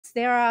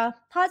Yes, there are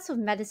parts of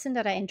medicine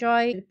that I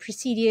enjoy, the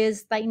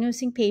procedures,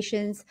 diagnosing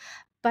patients,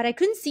 but I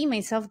couldn't see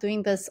myself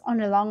doing this on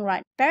the long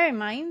run. Bear in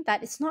mind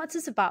that it's not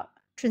just about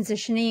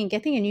transitioning and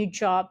getting a new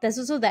job. There's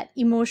also that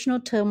emotional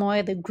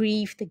turmoil, the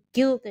grief, the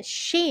guilt, the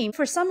shame.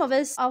 For some of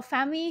us, our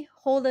family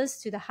hold us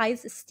to the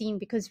highest esteem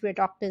because we're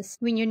doctors.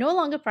 When you're no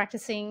longer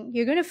practicing,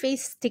 you're going to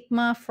face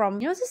stigma from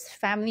not just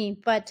family,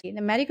 but in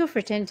the medical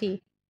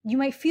fraternity. You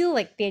might feel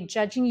like they're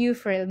judging you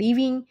for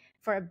leaving,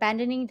 for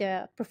abandoning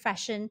the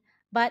profession.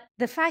 But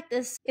the fact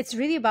is, it's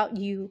really about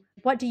you.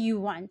 What do you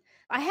want?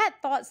 I had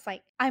thoughts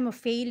like, I'm a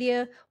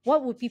failure.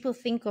 What would people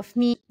think of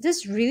me?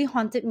 This really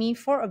haunted me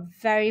for a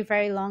very,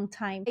 very long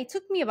time. It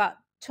took me about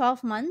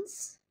 12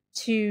 months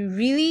to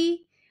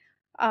really,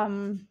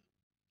 um,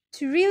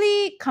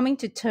 coming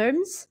to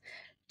terms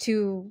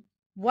to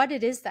what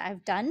it is that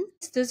I've done.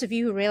 To those of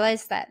you who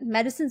realize that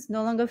medicine is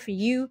no longer for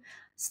you,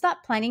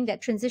 start planning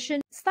that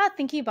transition. Start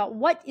thinking about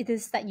what it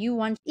is that you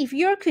want. If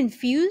you're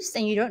confused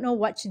and you don't know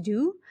what to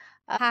do,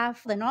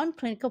 have the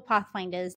non-clinical pathfinders.